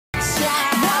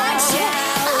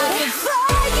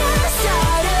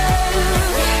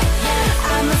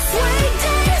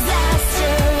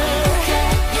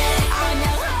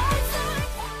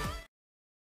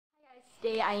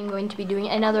I am going to be doing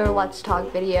another Let's Talk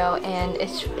video, and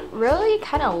it's really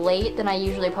kind of late than I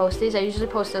usually post these. I usually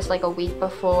post this like a week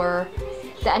before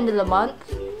the end of the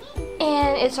month,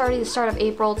 and it's already the start of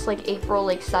April. It's like April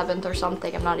 7th or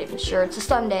something, I'm not even sure. It's a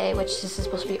Sunday, which this is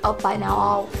supposed to be up by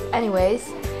now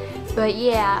anyways. But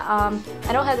yeah,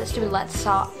 I don't have that stupid Let's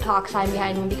Talk sign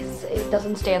behind me because it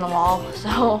doesn't stay on the wall,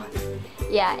 so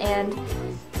yeah. And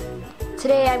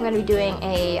today I'm going to be doing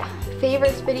a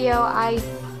favorites video. I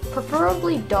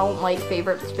preferably don't like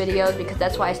favorites videos because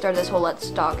that's why I started this whole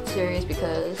Let's Talk series,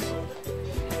 because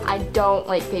I don't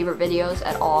like favorite videos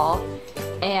at all.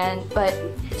 But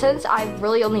since I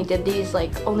really only did these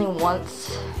like only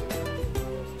once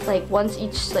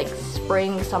each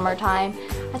spring, summertime,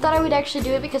 I thought I would actually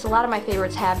do it because a lot of my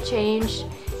favorites have changed,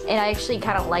 and I actually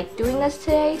kind of like doing this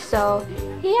today. So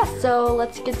yeah, so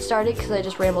let's get started because I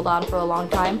just rambled on for a long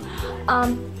time.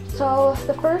 So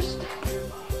the first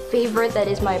favorite that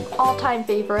is my all-time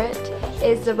favorite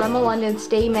is the Rimmel London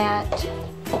Stay Matte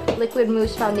Liquid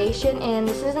Mousse Foundation, and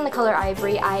this is in the color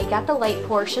Ivory. I got the light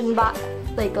porcelain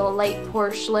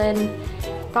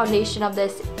foundation of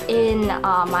this in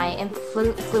my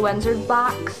influencer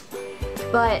box,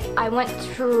 but I went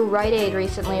through Rite Aid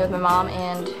recently with my mom,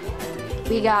 and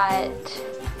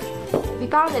we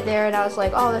found it there, and I was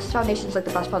like, oh, this foundation is like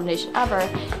the best foundation ever.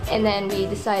 And then we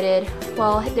decided,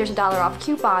 well, there's a $1 off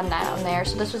coupon down there,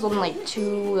 so this was only like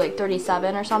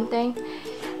 $2.37 or something,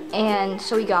 and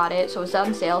so we got it. So it was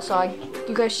on sale. So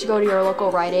you guys should go to your local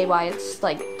Rite Aid while it's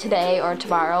like today or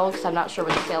tomorrow, because I'm not sure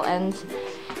when the sale ends,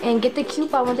 and get the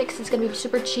coupon with it because it's gonna be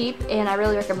super cheap, and I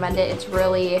really recommend it. It's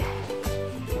really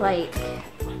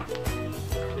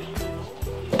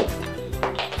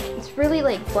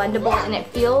blendable, and it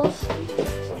feels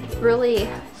really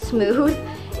smooth.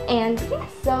 And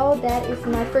so that is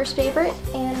my first favorite,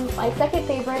 and my second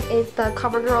favorite is the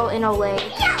CoverGirl in Olay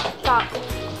Top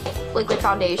Liquid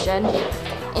Foundation.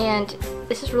 And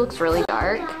this looks really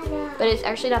dark, but it's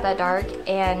actually not that dark,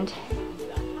 and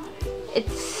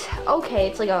it's okay.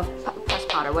 It's like a pressed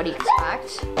powder. What do you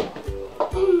expect?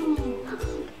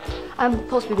 I'm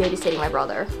supposed to be babysitting my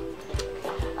brother.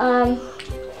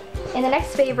 And the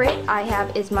next favorite I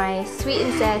have is my Sweet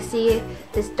and Sassy,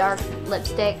 this dark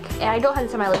lipstick. And I don't have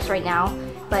this on my lips right now,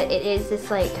 but it is this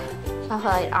I'll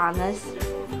highlight on this.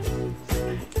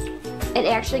 It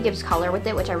actually gives color with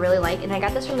it, which I really like, and I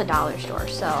got this from the dollar store,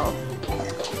 so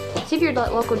see if your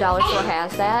local dollar store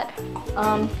has that.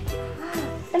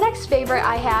 The next favorite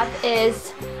I have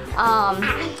is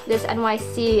this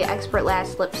NYC Expert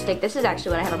Lash lipstick. This is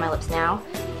actually what I have on my lips now,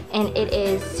 and it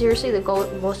is seriously the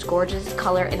most gorgeous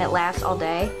color, and it lasts all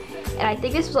day. And I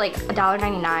think this was like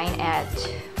 $1.99 at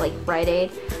like Rite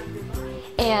Aid,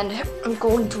 and I'm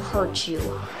going to hurt you.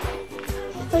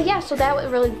 So yeah, so that would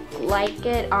really like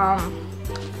it. I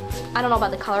don't know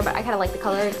about the color, but I kind of like the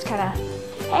color. It's kind of,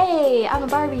 hey, I'm a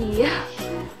Barbie.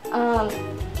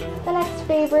 The next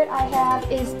favorite I have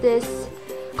is this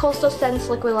Coastal Scents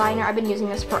liquid liner. I've been using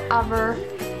this forever,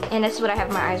 and this is what I have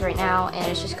in my eyes right now, and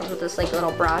it just comes with this like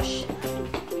little brush.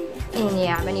 And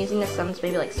yeah, I've been using this since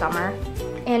maybe like summer.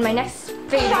 And my next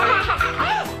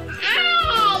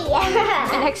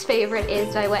favorite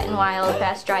is my Wet n Wild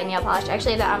Fast Dry Nail Polish. I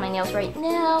actually have that on my nails right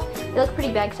now. They look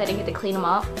pretty bad because I didn't get to clean them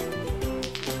up.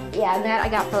 Yeah, and that I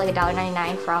got for like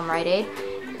 $1.99 from Rite Aid.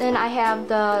 Then I have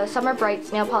the Summer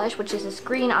Brights nail polish, which is this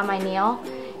green on my nail,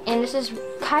 and this is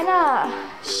kind of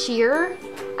sheer.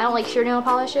 I don't like sheer nail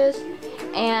polishes,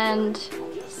 and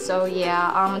so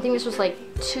yeah, I think this was like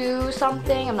 $2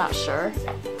 something, I'm not sure.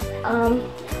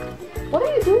 What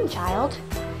are you doing, child?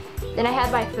 Then I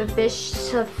had my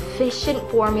Sufficient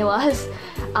Formulas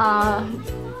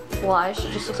blush.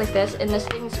 It just looks like this, and this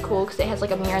thing is cool because it has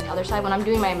like a mirror on the other side. When I'm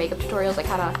doing my makeup tutorials, I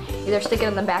kind of either stick it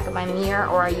in the back of my mirror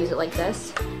or I use it like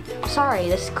this. Sorry,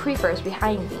 this creeper is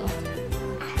behind me.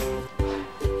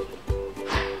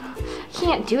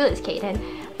 Can't do this, Kaden.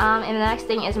 And the next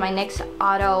thing is my NYX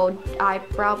Auto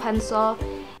Eyebrow Pencil.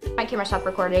 My camera stopped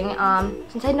recording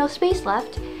since I had no space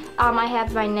left. I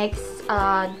have my NYX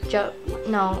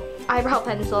eyebrow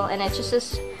pencil, and it's just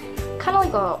this kind of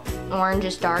like a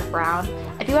orangish dark brown.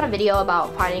 If you want a video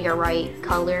about finding your right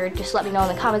color, just let me know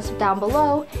in the comments down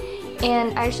below.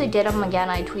 And I actually did them again.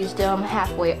 I tweezed them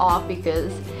halfway off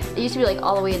because they used to be like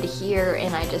all the way to here,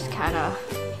 and I just kind of,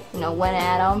 went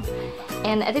at them.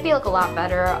 And I think they look a lot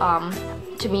better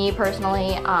to me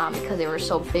personally because they were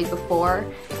so big before.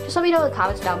 Just let me know in the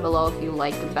comments down below if you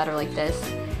like them better like this.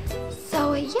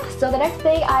 So yeah, so the next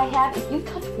thing I have, if you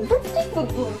touch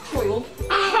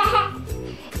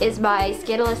is my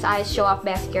Scandalous Eyes Show Off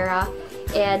Mascara.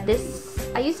 And this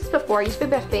I used this before. It used to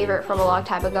be my favorite from a long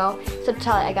time ago. So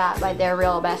until I got my Their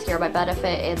Real Mascara by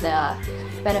Benefit and the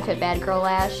Benefit Bad Girl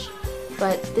Lash.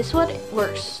 But this one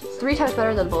works 3 times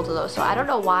better than both of those. So I don't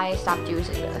know why I stopped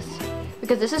using this.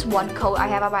 Because this is one coat I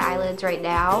have on my eyelids right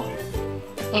now.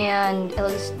 And it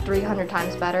looks 300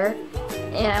 times better.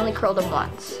 And I only curled them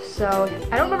once. So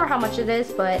I don't remember how much it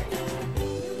is, but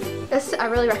this I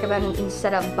really recommend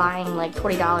instead of buying like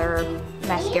 $20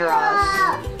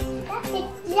 mascaras. That's a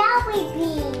jelly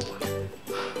bean.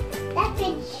 That's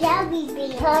a jelly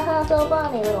bean. Haha, so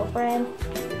funny, little friend.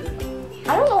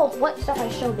 I don't know what stuff I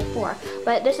showed before,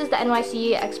 but this is the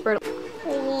NYC Expert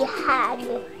We had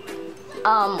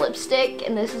lipstick,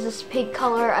 and this is this pink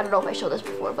color. I don't know if I showed this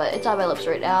before, but it's on my lips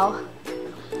right now.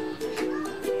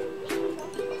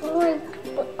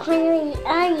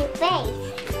 on your face.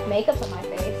 Makeup's on my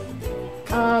face.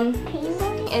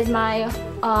 Is my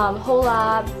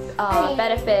Hola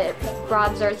Benefit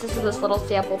bronzer. This is this little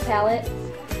sample palette,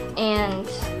 and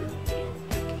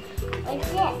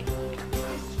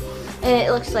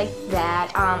it looks like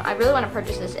that. I really want to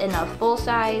purchase this in a full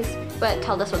size, but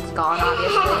until this one's gone,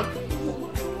 obviously.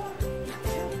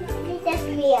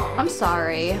 I'm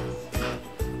sorry.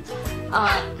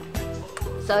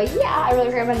 So yeah, I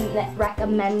really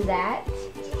recommend that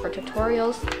for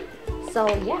tutorials. So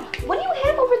yeah, what do you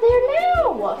have over there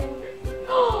now?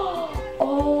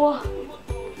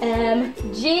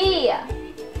 OMG!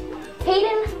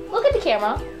 Hayden, look at the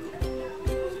camera.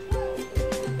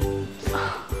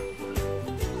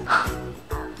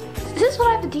 This is what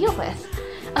I have to deal with.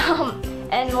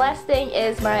 And the last thing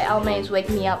is my Almay's Wake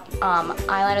Me Up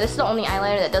eyeliner. This is the only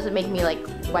eyeliner that doesn't make me like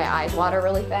my eyes water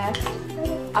really fast.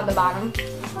 On the bottom.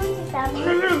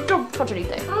 Don't touch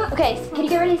anything. Okay, so can you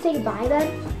get ready to say goodbye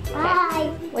then? Bye.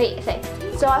 Okay. Wait, say.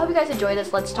 So I hope you guys enjoyed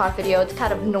this Let's Talk video. It's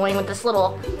kind of annoying with this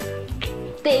little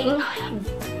thing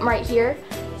right here.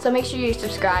 So make sure you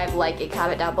subscribe, like, and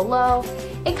comment down below.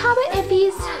 And comment if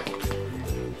he's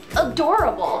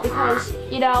adorable because,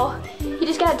 you know, he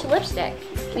just got into lipstick.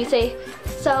 Can you say,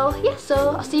 so yeah,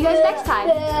 so I'll see you guys next time.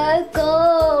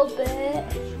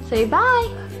 Say bye.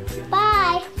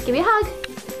 Bye. Give me a hug.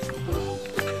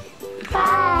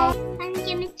 Bye. I'm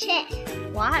giving a kiss.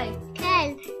 Why?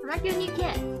 Cause. I'm not giving you a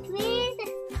kiss. Please.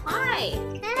 Why?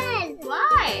 Cause.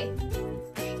 Why?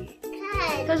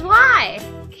 Cause. Cause why?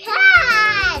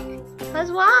 Cause. Cause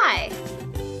why?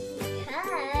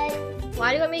 Cause. Why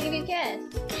do you want me to give you a kiss?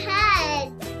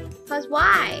 Cause. Cause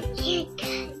why?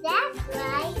 That's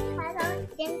right. Cause I was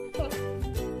giving a kiss.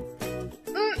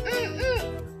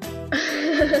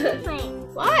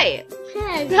 Why?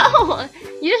 Cause. No,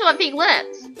 you just want pink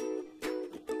lips.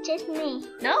 Just me.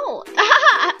 No.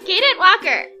 Kaden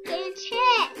Walker. Give a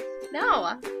kiss.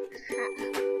 No.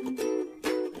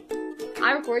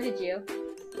 I recorded you.